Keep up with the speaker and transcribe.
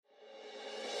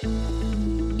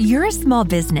You're a small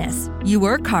business. You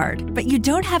work hard, but you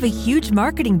don't have a huge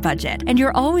marketing budget, and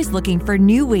you're always looking for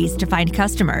new ways to find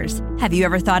customers. Have you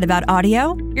ever thought about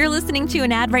audio? You're listening to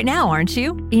an ad right now, aren't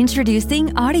you? Introducing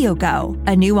AudioGo,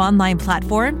 a new online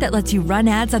platform that lets you run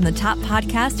ads on the top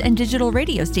podcast and digital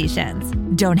radio stations.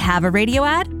 Don't have a radio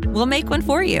ad? We'll make one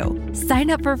for you.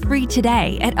 Sign up for free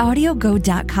today at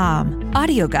audiogo.com.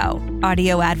 AudioGo,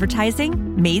 audio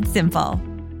advertising made simple.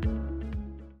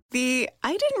 The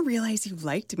 "I didn't realize you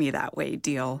liked me that way"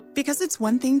 deal. Because it's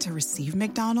one thing to receive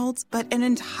McDonald's, but an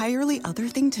entirely other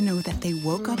thing to know that they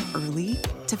woke up early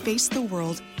to face the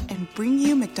world and bring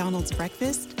you McDonald's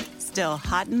breakfast still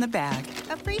hot in the bag.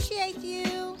 Appreciate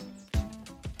you.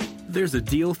 There's a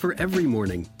deal for every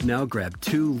morning. Now grab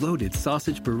 2 loaded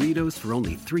sausage burritos for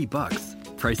only $3.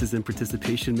 Prices and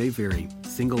participation may vary.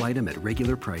 Single item at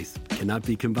regular price. Cannot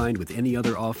be combined with any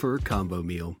other offer or combo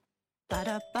meal.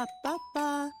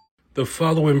 Ba-da-ba-ba-ba. The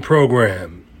following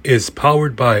program is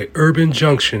powered by Urban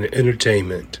Junction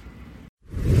Entertainment.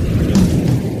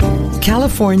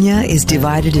 California is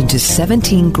divided into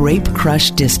 17 grape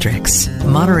crush districts.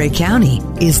 Monterey County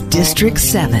is District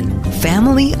 7,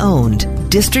 family owned.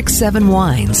 District 7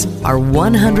 wines are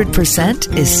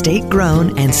 100% estate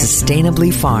grown and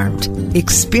sustainably farmed.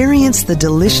 Experience the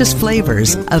delicious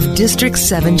flavors of District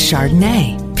 7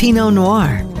 Chardonnay, Pinot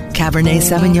Noir, Cabernet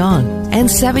Sauvignon, and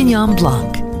Sauvignon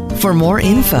Blanc. For more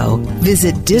info,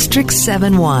 visit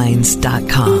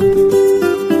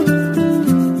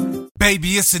district7wines.com.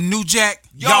 Baby, it's a new jack.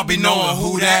 Y'all be knowing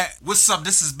who that. What's up?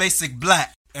 This is Basic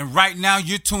Black. And right now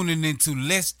you're tuning into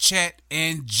Let's Chat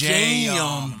and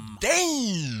Jam.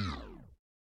 Damn.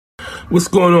 What's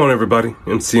going on, everybody?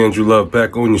 MC Andrew Love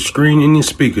back on your screen and your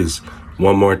speakers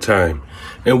one more time.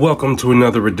 And welcome to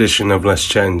another edition of Let's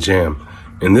Chat and Jam.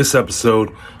 In this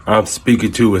episode, I'm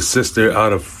speaking to a sister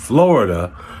out of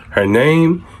Florida. Her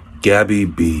name, Gabby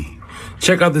B.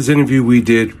 Check out this interview we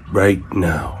did right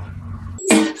now.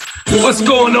 What's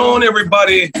going on,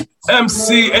 everybody?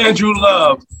 MC Andrew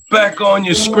Love back on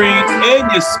your screen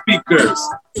and your speakers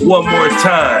one more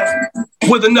time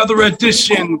with another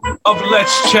edition of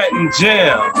Let's Chat and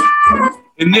Jam.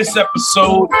 In this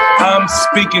episode, I'm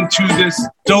speaking to this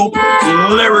dope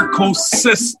lyrical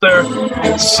sister.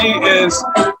 She is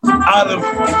out of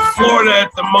Florida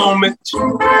at the moment,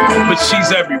 but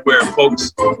she's everywhere,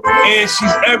 folks. And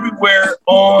she's everywhere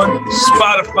on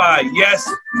Spotify. Yes,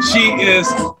 she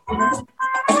is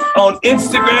on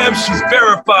Instagram. She's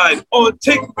verified. On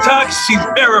TikTok, she's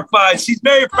verified. She's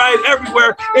verified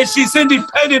everywhere, and she's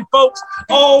independent, folks.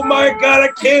 Oh my God, I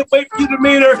can't wait for you to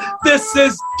meet her. This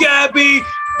is Gabby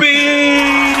B.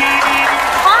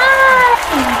 Hi.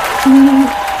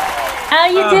 How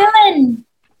you doing?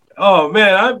 Oh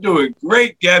man, I'm doing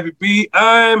great, Gabby B.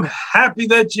 I'm happy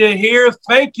that you're here.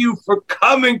 Thank you for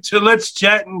coming to Let's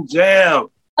Chat and Jam.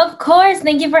 Of course.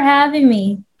 Thank you for having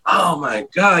me. Oh my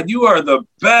God, you are the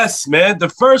best, man. The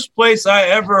first place I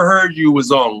ever heard you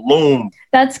was on Loom.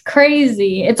 That's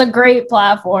crazy. It's a great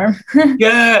platform.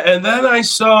 Yeah, and then I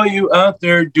saw you out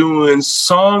there doing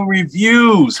song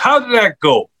reviews. How did that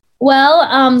go? Well,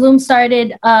 Loom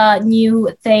started a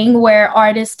new thing where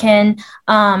artists can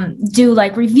do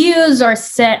like reviews or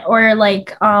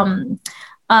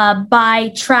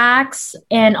buy tracks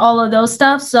and all of those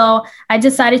stuff. So I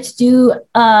decided to do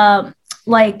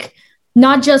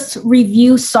not just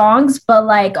review songs, but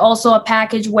like also a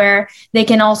package where they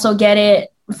can also get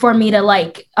it for me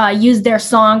to use their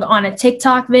song on a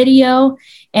TikTok video,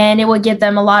 and it would give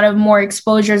them a lot of more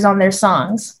exposures on their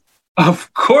songs.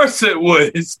 Of course it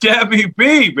would. It's Gabby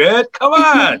B, man. Come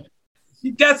on.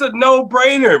 That's a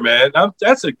no-brainer, man.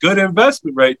 That's a good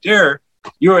investment right there.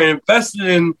 You're invested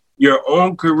in your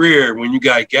own career when you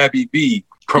got Gabby B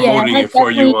promoting it for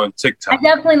you on TikTok. I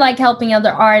definitely like helping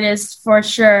other artists for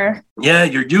sure. Yeah,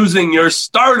 you're using your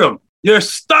stardom, your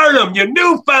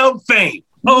newfound fame.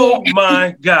 Oh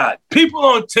my God. People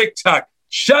on TikTok,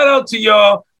 shout out to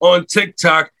y'all on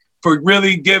TikTok for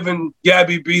really giving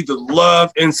Gabby B the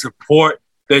love and support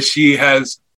that she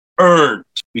has earned,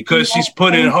 because she's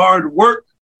put in hard work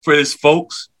for this,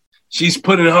 folks. She's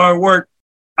put in hard work.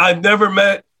 I've never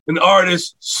met an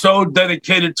artist so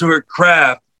dedicated to her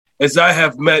craft as I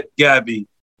have met Gabby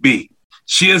B.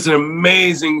 She is an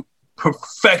amazing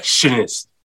perfectionist.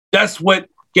 That's what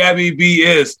Gabby B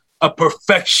is, a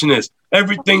perfectionist.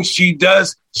 Everything she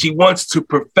does, she wants to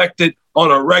perfect it on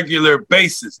a regular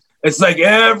basis. It's like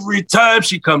every time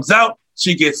she comes out,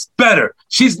 she gets better.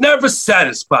 She's never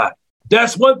satisfied.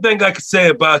 That's one thing I can say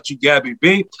about you, Gabby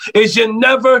B, is you're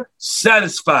never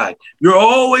satisfied. You're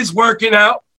always working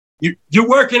out. You're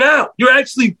working out. You're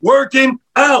actually working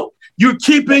out. You're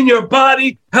keeping your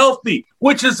body healthy,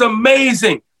 which is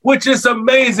amazing. which is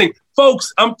amazing.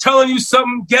 Folks, I'm telling you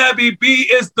something, Gabby B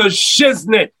is the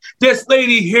shiznit. This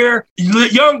lady here,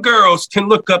 young girls can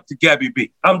look up to Gabby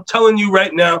B. I'm telling you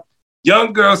right now,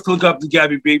 young girls can look up to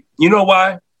Gabby B. You know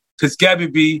why? Because Gabby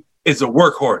B is a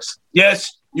workhorse.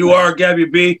 Yes, you are, Gabby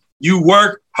B. You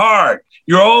work hard.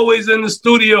 You're always in the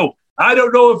studio. I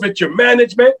don't know if it's your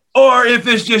management or if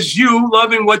it's just you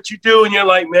loving what you do and you're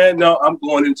like, man, no, I'm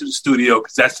going into the studio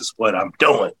because that's just what I'm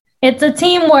doing. It's a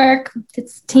teamwork.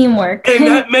 It's teamwork. And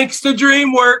that makes the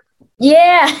dream work.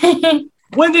 Yeah.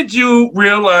 When did you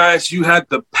realize you had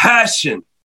the passion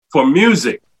for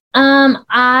music?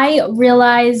 I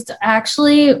realized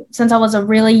actually since I was a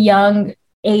really young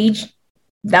age,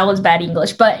 that was bad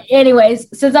English. But anyways,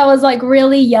 since I was like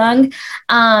really young,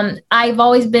 I've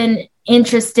always been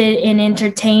interested in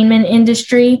entertainment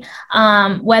industry,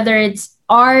 whether it's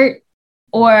art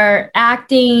or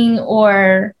acting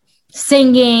or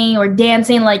singing or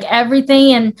dancing, like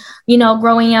everything. And, you know,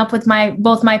 growing up with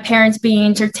both my parents being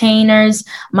entertainers,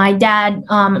 my dad,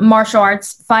 martial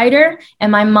arts fighter,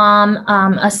 and my mom,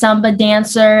 a Samba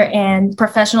dancer and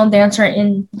professional dancer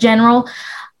in general.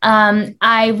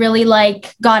 I really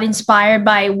got inspired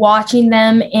by watching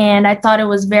them and I thought it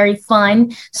was very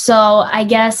fun. So I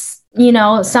guess, you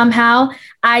know, somehow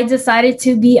I decided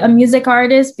to be a music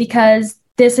artist because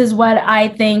this is what I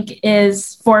think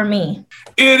is for me.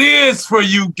 It is for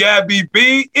you, Gabby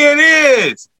B. It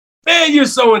is. Man, you're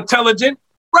so intelligent.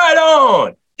 Right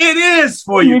on. It is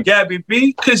for you, Gabby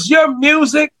B, because your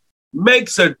music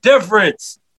makes a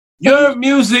difference. Your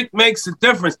music makes a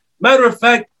difference. Matter of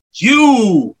fact,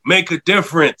 you make a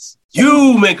difference.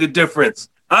 You make a difference.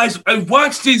 I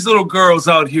watch these little girls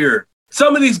out here.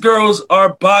 Some of these girls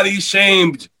are body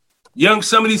shamed.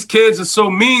 Some of these kids are so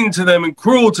mean to them and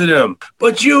cruel to them.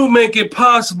 But you make it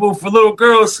possible for little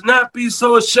girls to not be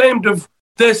so ashamed of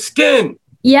their skin.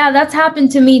 Yeah, that's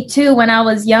happened to me too when I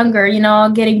was younger, you know,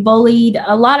 getting bullied.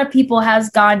 A lot of people has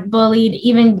got bullied,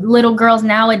 even little girls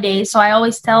nowadays. So I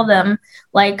always tell them,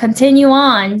 continue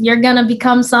on. You're going to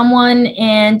become someone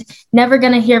and never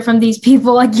going to hear from these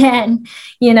people again.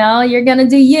 You know, you're going to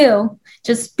do you.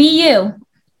 Just be you.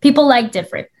 People like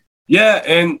different. Yeah,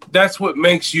 and that's what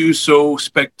makes you so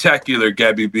spectacular,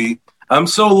 Gabby B. I'm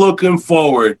so looking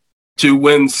forward to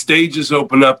when stages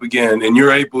open up again and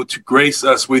you're able to grace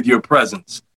us with your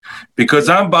presence. Because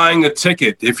I'm buying a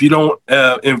ticket. If you don't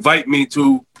invite me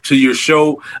to your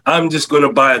show, I'm just going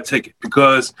to buy a ticket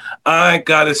because I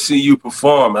got to see you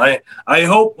perform. I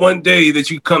hope one day that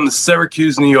you come to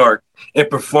Syracuse, New York and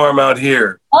perform out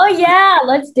here. Oh, yeah,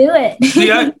 let's do it.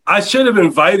 See, I should have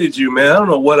invited you, man. I don't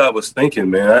know what I was thinking,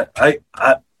 man. I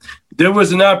there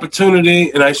was an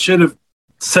opportunity and I should have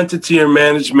sent it to your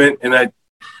management and I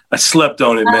slept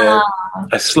on it, man.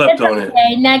 I slept on it.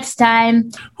 Next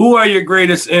time. Who are your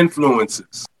greatest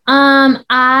influences?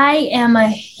 I am a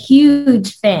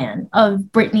huge fan of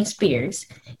Britney Spears.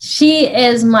 She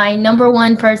is my number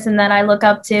one person that I look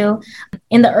up to.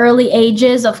 In the early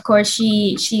ages, of course,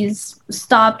 she's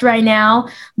stopped right now,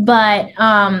 but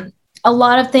a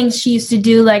lot of things she used to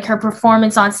do, like her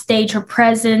performance on stage, her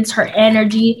presence, her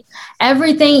energy,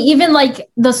 everything, even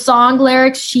the song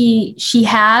lyrics she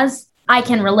has, I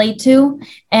can relate to.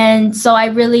 And so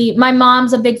my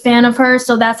mom's a big fan of her.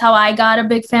 So that's how I got a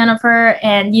big fan of her.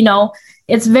 And, you know,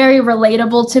 it's very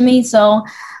relatable to me. So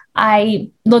I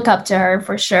look up to her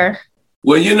for sure.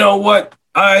 Well, you know what?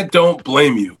 I don't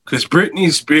blame you because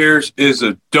Britney Spears is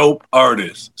a dope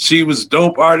artist. She was a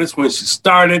dope artist when she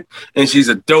started and she's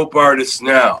a dope artist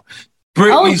now.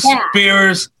 Britney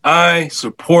Spears, I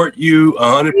support you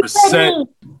 100%.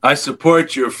 I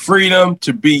support your freedom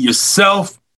to be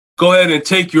yourself. Go ahead and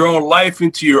take your own life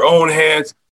into your own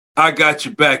hands. I got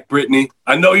your back, Britney.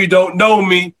 I know you don't know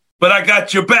me, but I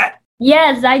got your back.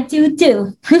 Yes, I do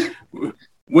too.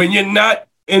 When you're not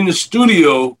in the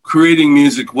studio creating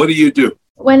music, what do you do?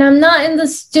 When I'm not in the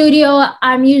studio,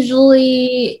 I'm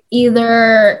usually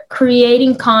either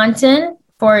creating content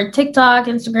for TikTok,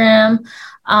 Instagram,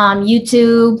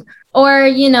 YouTube, or,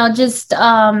 you know, just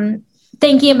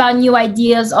thinking about new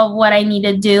ideas of what I need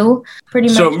to do. Pretty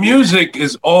much. So music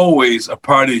is always a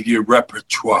part of your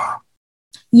repertoire.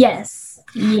 Yes.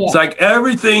 Yeah. It's like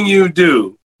everything you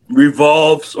do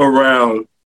revolves around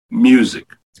music.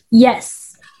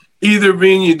 Yes. Either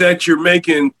being that you're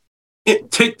making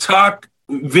TikTok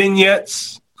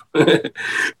vignettes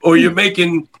or you're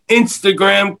making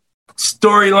Instagram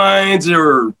storylines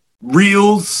or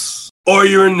reels, or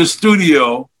you're in the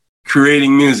studio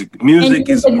creating music. Music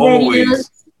is always,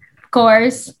 videos, of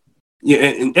course. Yeah,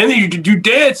 and then you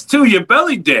dance too. You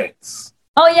belly dance.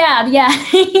 Oh, yeah. Yeah,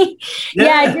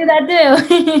 I do that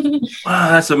too.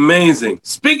 Wow, that's amazing.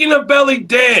 Speaking of belly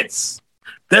dance,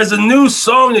 there's a new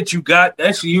song that you got.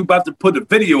 Actually, you about to put a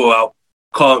video out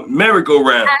called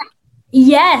Merry-Go-Round.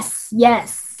 Yes.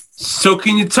 So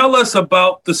can you tell us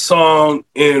about the song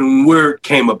and where it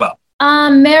came about?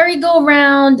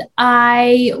 Merry-Go-Round,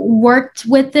 I worked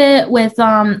with it with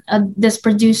this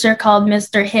producer called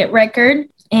Mr. Hit Record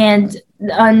and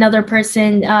another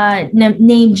person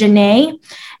named Janae.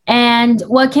 And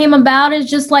what came about is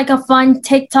just like a fun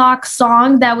TikTok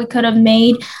song that we could have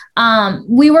made.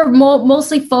 We were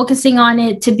mostly focusing on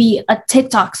it to be a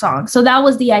TikTok song. So that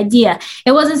was the idea.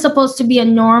 It wasn't supposed to be a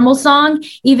normal song,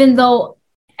 even though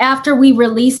after we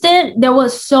released it, there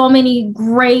was so many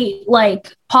great,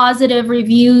 like, positive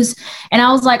reviews. And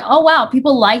I was like, oh, wow,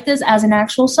 people like this as an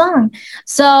actual song.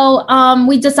 So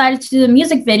we decided to do the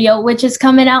music video, which is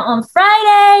coming out on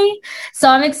Friday. So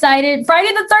I'm excited.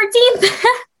 Friday the 13th.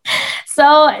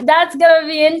 So that's going to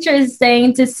be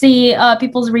interesting to see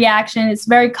people's reaction. It's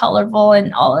very colorful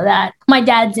and all of that. My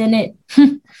dad's in it.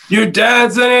 Your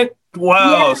dad's in it?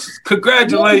 Wow. Yeah.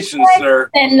 Congratulations, sir.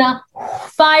 And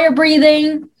fire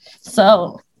breathing.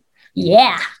 So,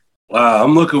 yeah. Wow,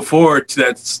 I'm looking forward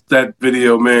to that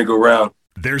video, Merry-Go-Round.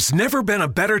 There's never been a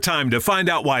better time to find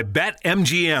out why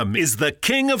BetMGM is the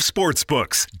king of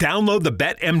sportsbooks. Download the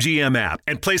BetMGM app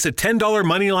and place a $10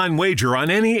 moneyline wager on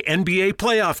any NBA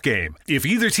playoff game. If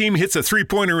either team hits a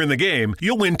three-pointer in the game,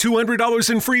 you'll win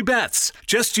 $200 in free bets.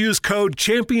 Just use code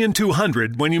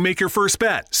CHAMPION200 when you make your first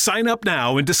bet. Sign up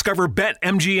now and discover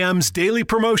BetMGM's daily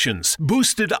promotions,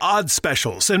 boosted odds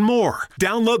specials, and more.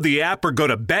 Download the app or go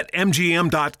to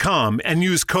BetMGM.com and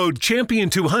use code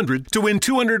CHAMPION200 to win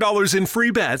 $200 in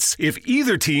free bets if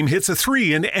either team hits a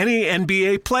 3 in any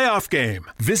NBA playoff game.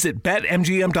 Visit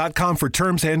BetMGM.com for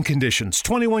terms and conditions.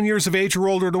 21 years of age or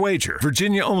older to wager.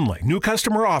 Virginia only. New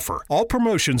customer offer. All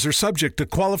promotions are subject to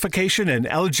qualification and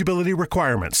eligibility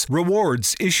requirements.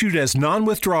 Rewards issued as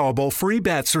non-withdrawable free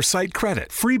bets or site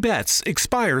credit. Free bets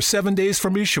expire 7 days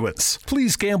from issuance.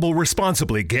 Please gamble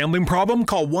responsibly. Gambling problem?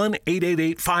 Call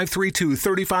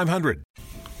 1-888-532-3500.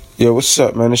 Yo, what's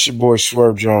up, man? It's your boy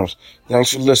Swerve Jones.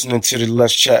 Thanks for listening to the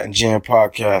Let's Chat and Jam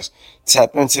podcast.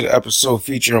 Tap into the episode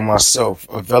featuring myself.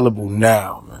 Available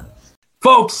now, man.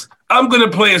 Folks, I'm going to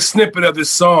play a snippet of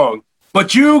this song,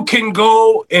 but you can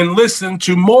go and listen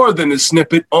to more than a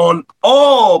snippet on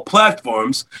all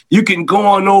platforms. You can go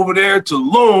on over there to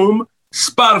Loom,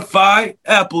 Spotify,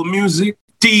 Apple Music,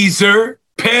 Deezer,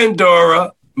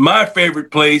 Pandora, my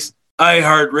favorite place,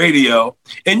 iHeartRadio,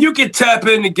 and you can tap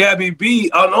into Gabby B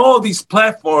on all these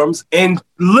platforms and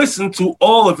listen to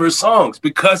all of her songs,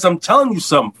 because I'm telling you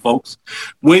something, folks.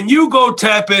 When you go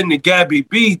tap into Gabby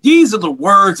B, these are the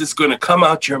words that's going to come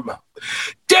out your mouth.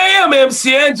 Damn,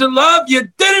 MC Angela, you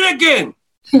did it again.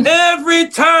 Every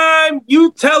time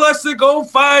you tell us to go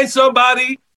find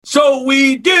somebody, so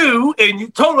we do, and you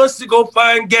told us to go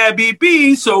find Gabby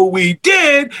B, so we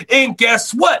did, and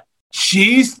guess what?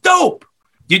 She's dope.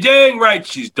 You're dang right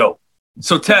she's dope.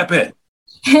 So tap in.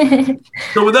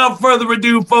 So without further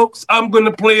ado, folks, I'm going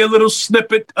to play a little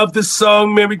snippet of this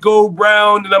song,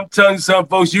 Merry-Go-Round. And I'm telling you something,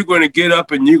 folks, you're going to get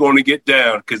up and you're going to get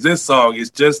down, because this song is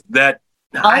just that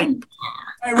hype.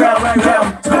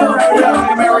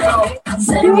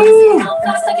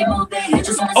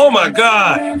 Oh, my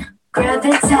God. Grab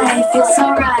it tight, feels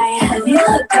so right. Have you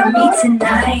looked at me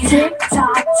tonight? Tick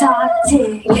tock tock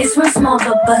tick. Waist real small,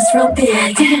 the bust real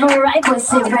big. Take it right, boy,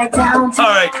 sit right down. All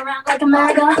right, like a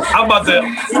MAGA. I'm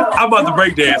about to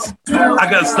break dance. I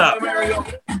gotta stop.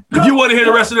 If you want to hear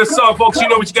the rest of this song, folks, you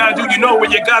know what you gotta do. You know where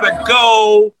you gotta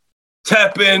go.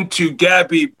 Tap into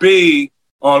Gabby B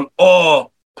on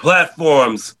all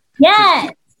platforms.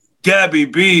 Yes. Gabby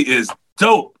B is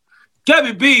dope.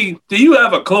 Gabby B, do you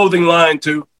have a clothing line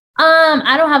too?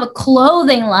 I don't have a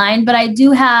clothing line, but I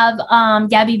do have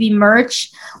Gabby B merch,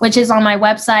 which is on my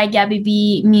website,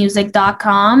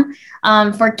 GabbyBmusic.com.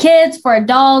 For kids, for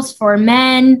adults, for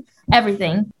men,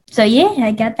 everything. So yeah,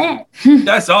 I got that.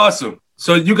 That's awesome.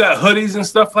 So you got hoodies and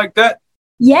stuff like that?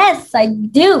 Yes, I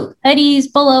do. Hoodies,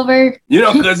 pullover. You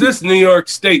know, because it's New York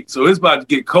State, so it's about to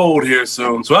get cold here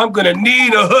soon. So I'm going to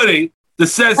need a hoodie that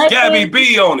says Gabby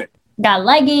B on it. Got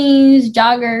leggings,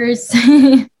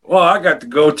 joggers. Well, I got to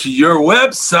go to your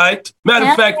website. Matter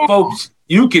of fact, folks,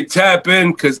 you can tap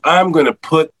in, because I'm going to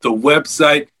put the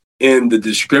website in the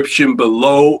description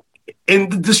below, in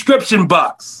the description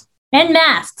box. And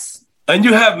masks. And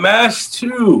you have masks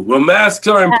too. Well, masks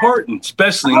are important,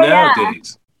 especially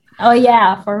nowadays. Yeah. Oh,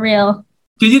 yeah, for real.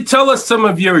 Can you tell us some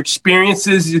of your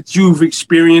experiences that you've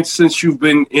experienced since you've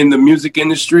been in the music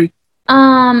industry?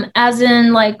 As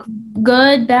in like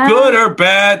good, bad? Good or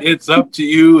bad, it's up to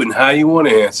you and how you want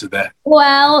to answer that.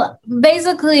 Well,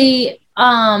 basically,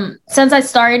 since I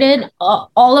started,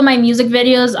 all of my music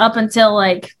videos up until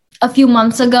like a few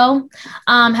months ago,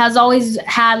 has always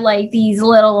had like these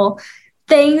little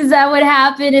things that would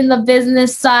happen in the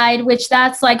business side, which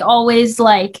that's like always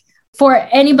like for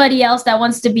anybody else that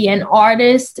wants to be an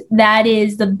artist, that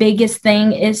is the biggest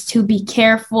thing, is to be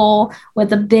careful with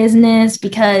the business,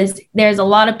 because there's a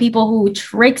lot of people who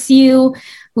tricks you,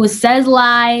 who says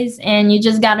lies, and you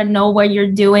just got to know what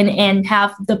you're doing and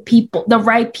have the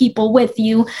right people with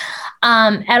you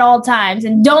at all times.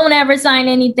 And don't ever sign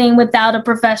anything without a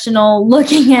professional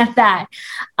looking at that.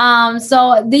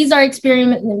 So these are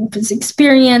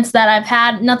experience that I've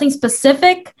had, nothing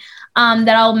specific that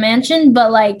I'll mention,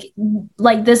 but like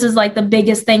this is like the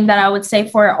biggest thing that I would say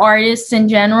for artists in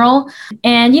general.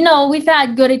 And, you know, we've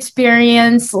had good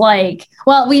experience,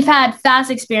 we've had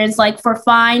fast experience, like for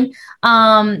Fine.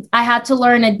 I had to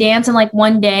learn a dance in like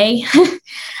one day,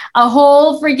 a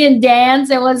whole freaking dance.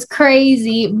 It was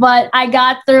crazy, but I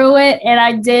got through it and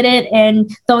I did it. And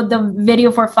the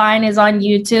video for Fine is on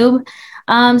YouTube.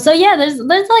 So yeah, there's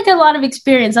like a lot of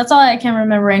experience. That's all I can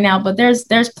remember right now, but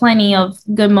there's plenty of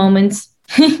good moments.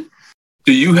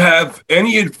 Do you have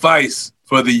any advice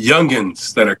for the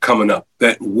youngins that are coming up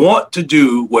that want to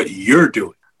do what you're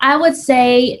doing? I would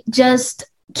say just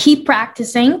keep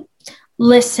practicing,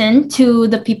 listen to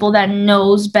the people that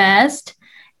knows best,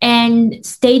 and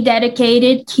stay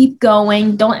dedicated, keep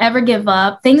going. Don't ever give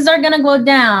up. Things are going to go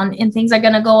down and things are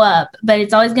going to go up, but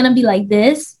it's always going to be like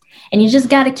this. And you just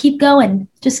got to keep going.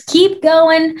 Just keep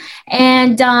going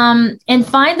and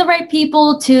find the right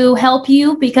people to help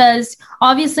you, because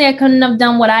obviously I couldn't have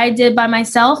done what I did by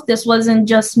myself. This wasn't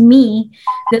just me.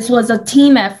 This was a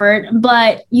team effort,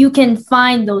 but you can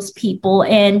find those people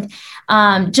and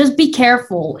just be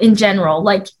careful in general.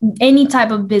 Like any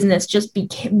type of business, just be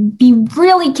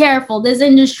really careful. This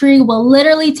industry will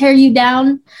literally tear you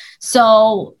down.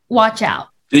 So watch out.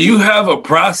 Do you have a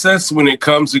process when it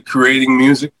comes to creating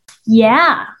music?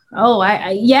 Yeah. Oh,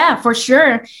 yeah, for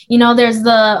sure. You know, there's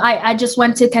I just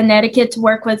went to Connecticut to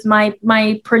work with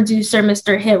my producer,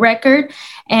 Mr. Hit Record.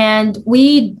 And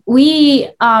we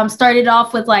started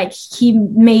off with like, he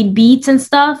made beats and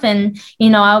stuff. And, you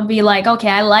know, I would be like, okay,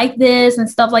 I like this and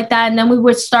stuff like that. And then we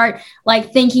would start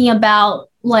like thinking about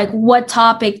like what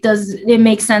topic does it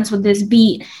make sense with this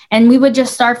beat, and we would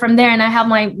just start from there. And I have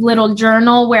my little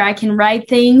journal where I can write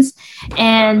things,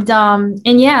 and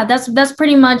yeah, that's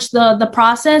pretty much the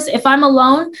process. If I'm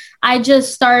alone, I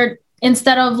just start,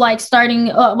 instead of like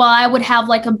starting, I would have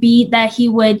like a beat that he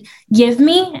would give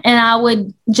me, and I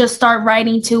would just start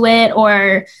writing to it,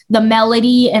 or the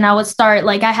melody, and I would start,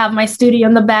 like, I have my studio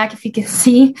in the back, if you can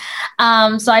see.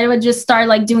 So I would just start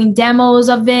like doing demos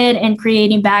of it and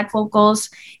creating back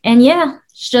vocals. And yeah,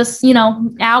 it's just, you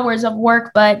know, hours of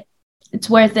work, but it's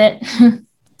worth it.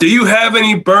 Do you have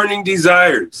any burning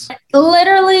desires?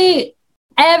 Literally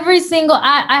every single,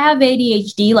 I have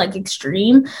ADHD, like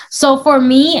extreme. So for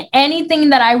me, anything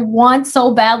that I want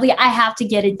so badly, I have to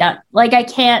get it done. Like I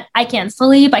can't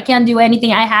sleep. I can't do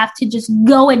anything. I have to just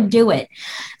go and do it.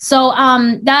 So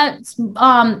that's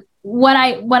what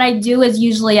I do is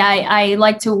usually I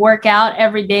like to work out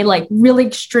every day, like really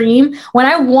extreme. When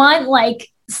I want like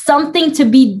something to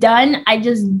be done, I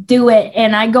just do it,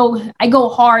 and I go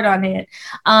hard on it.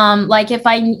 Like if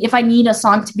I need a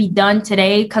song to be done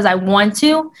today because I want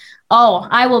to,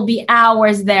 I will be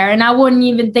hours there, and I wouldn't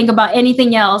even think about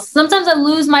anything else. Sometimes I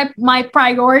lose my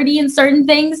priority in certain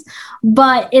things,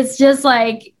 but it's just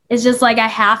like I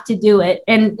have to do it,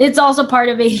 and it's also part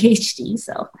of ADHD.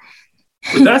 So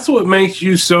but that's what makes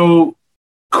you so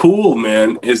cool,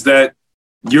 man, is that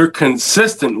you're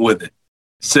consistent with it.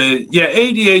 So, yeah,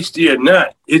 ADHD or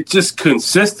not, it's just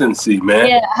consistency, man.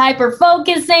 Yeah, hyper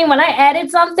focusing. When I edit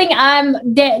something,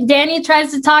 Danny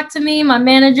tries to talk to me, my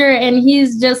manager, and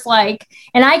he's just like,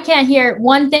 and I can't hear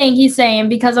one thing he's saying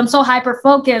because I'm so hyper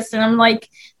focused, and I'm like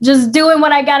just doing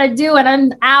what I gotta do, and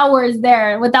I'm hours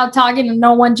there without talking to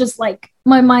no one. Just like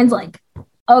my mind's like,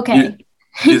 okay,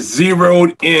 you're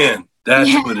zeroed in.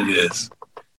 That's what it is.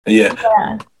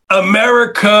 Yeah.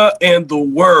 America and the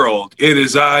world. It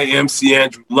is I, MC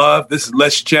Andrew Love. This is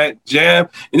Let's Chat Jam.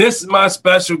 And this is my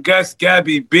special guest,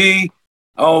 Gabby B.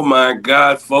 Oh my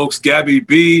God, folks. Gabby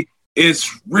B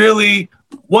is really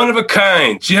one of a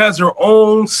kind. She has her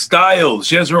own style.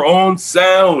 She has her own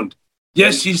sound.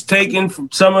 Yes, she's taken from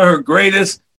some of her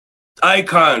greatest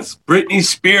icons, Britney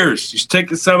Spears. She's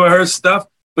taken some of her stuff,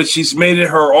 but she's made it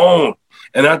her own.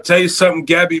 And I'll tell you something,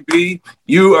 Gabby B,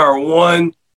 you are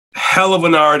one hell of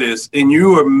an artist, and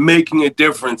you are making a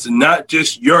difference in not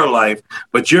just your life,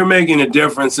 but you're making a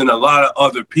difference in a lot of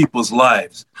other people's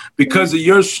lives because of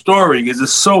your story.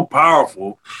 Is so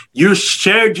powerful. You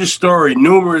shared your story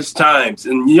numerous times,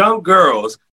 and young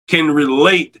girls can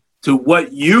relate to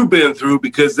what you've been through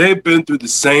because they've been through the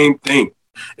same thing.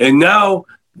 And now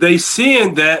they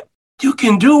seeing that you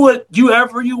can do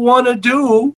whatever you want to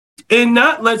do and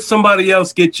not let somebody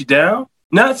else get you down,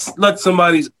 not let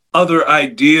somebody's other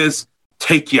ideas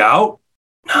take you out.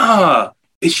 Nah,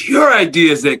 it's your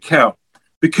ideas that count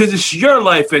because it's your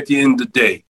life at the end of the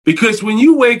day. Because when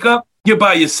you wake up, you're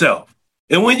by yourself.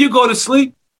 And when you go to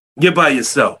sleep, you're by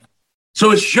yourself.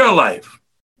 So it's your life.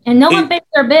 And no one pays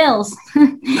their bills.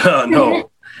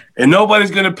 No. And nobody's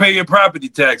going to pay your property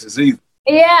taxes either.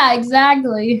 Yeah,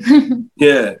 exactly.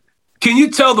 Yeah. Can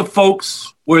you tell the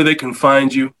folks where they can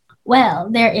find you? Well,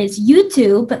 there is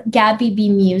YouTube, Gabby B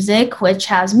Music, which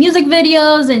has music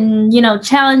videos and,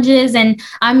 challenges. And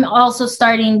I'm also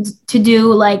starting to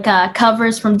do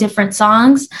covers from different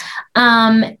songs.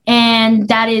 And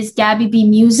that is Gabby B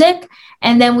Music.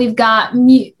 And then we've got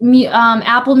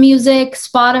Apple Music,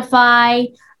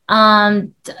 Spotify,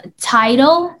 Tidal.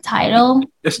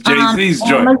 It's Jay-Z's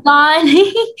joint.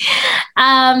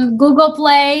 Amazon, Google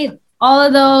Play. All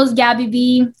of those, Gabby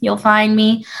B, you'll find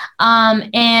me.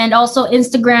 And also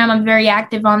Instagram, I'm very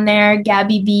active on there,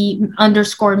 Gabby B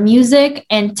 _music.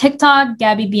 And TikTok,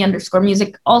 Gabby B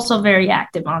 _music, also very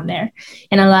active on there.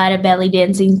 And a lot of belly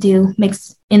dancing too,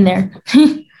 mixed in there.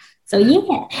 So yeah.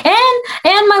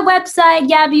 And my website,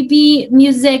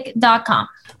 GabbyBmusic.com.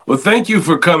 Well, thank you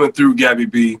for coming through, Gabby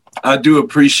B. I do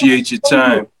appreciate your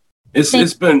time.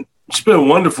 It's been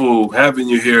wonderful having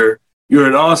you here. You're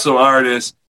an awesome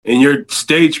artist. And your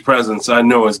stage presence, I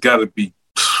know, has got to be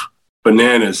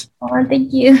bananas. Oh,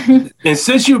 thank you. And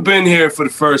since you've been here for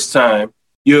the first time,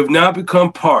 you have now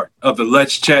become part of the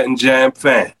Let's Chat and Jam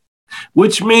fan,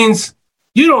 which means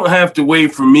you don't have to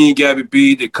wait for me, Gabby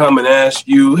B, to come and ask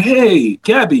you, hey,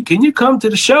 Gabby, can you come to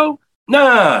the show?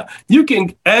 Nah, you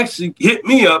can actually hit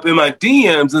me up in my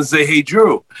DMs and say, hey,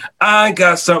 Drew, I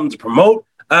got something to promote.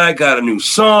 I got a new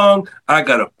song. I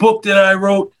got a book that I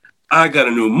wrote. I got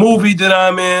a new movie that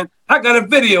I'm in. I got a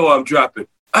video I'm dropping.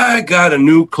 I got a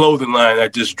new clothing line I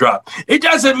just dropped. It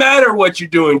doesn't matter what you're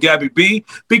doing, Gabby B,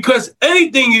 because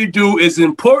anything you do is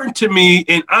important to me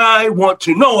and I want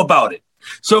to know about it.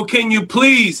 So can you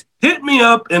please hit me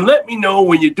up and let me know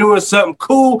when you're doing something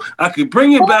cool? I could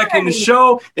bring it back in the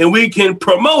show and we can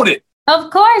promote it.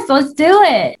 Of course, let's do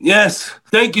it. Yes.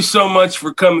 Thank you so much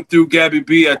for coming through, Gabby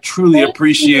B. I truly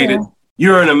appreciate it.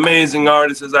 You're an amazing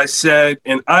artist, as I said,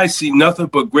 and I see nothing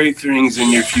but great things in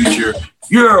your future.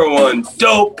 You're one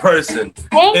dope person.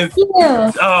 Thank you.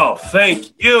 Oh,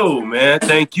 thank you, man.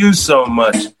 Thank you so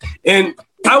much. And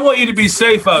I want you to be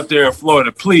safe out there in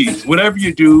Florida, please. Whatever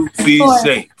you do, be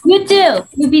safe. You too.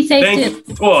 You be safe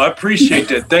too. Oh, I appreciate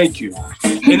that. Thank you.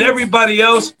 And everybody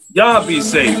else, y'all be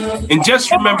safe. And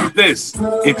just remember this.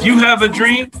 If you have a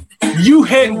dream, go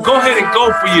ahead and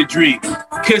go for your dream.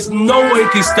 Because no one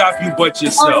can stop you but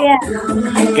yourself. Oh,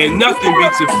 yeah. And nothing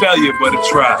beats a failure but a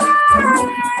try.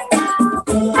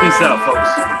 Peace out,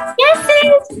 folks. Yes,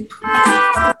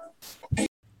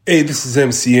 Hey, this is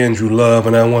MC Andrew Love,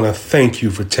 and I want to thank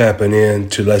you for tapping in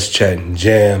to Let's Chat and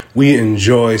Jam. We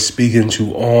enjoy speaking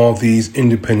to all these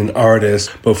independent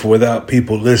artists, but without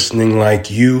people listening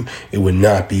like you, it would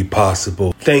not be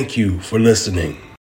possible. Thank you for listening.